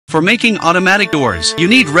For making automatic doors, you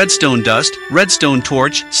need redstone dust, redstone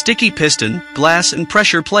torch, sticky piston, glass and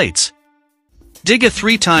pressure plates. Dig a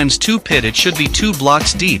 3x2 pit. It should be 2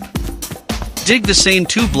 blocks deep. Dig the same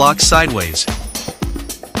 2 blocks sideways.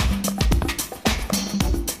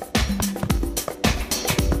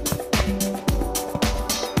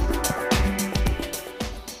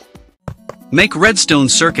 Make redstone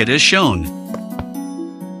circuit as shown.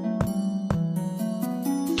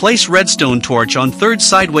 Place redstone torch on 3rd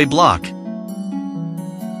sideway block.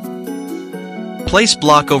 Place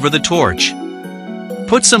block over the torch.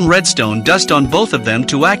 Put some redstone dust on both of them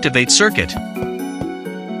to activate circuit.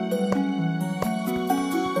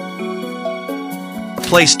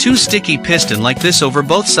 Place 2 sticky piston like this over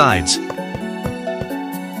both sides.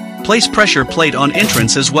 Place pressure plate on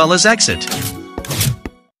entrance as well as exit.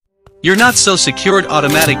 Your not so secured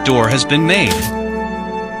automatic door has been made.